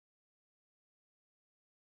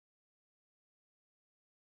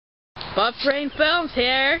Buttbrainfilms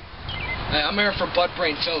here. Hey, I'm here for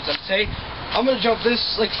buttbrainfilms. And today, I'm gonna jump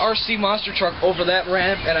this RC monster truck over that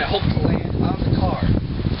ramp, and I hope to land on the car.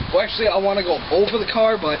 Well, actually, I want to go over the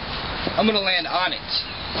car, but I'm gonna land on it.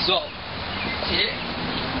 So, yeah.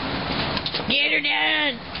 Get her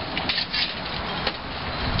down.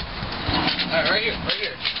 All right, right here, right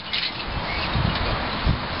here.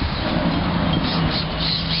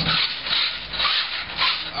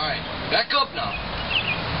 All right, back up now.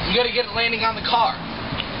 You gotta get it landing on the car.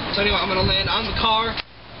 So anyway, I'm gonna land on the car.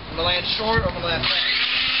 I'm gonna land short. I'm gonna land back.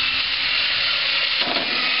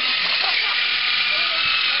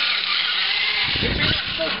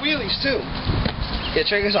 Those wheelies too. Yeah,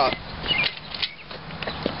 check this out.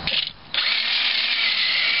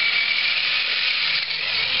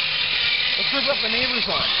 Let's rip up the neighbor's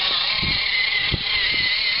lawn.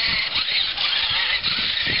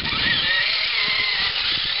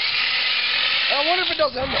 I wonder if it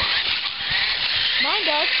does that much. Mine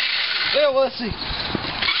does. Yeah, well, let's see.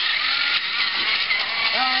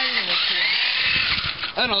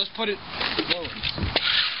 I don't know, let's put it going.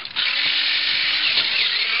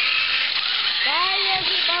 Bye,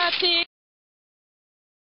 everybody.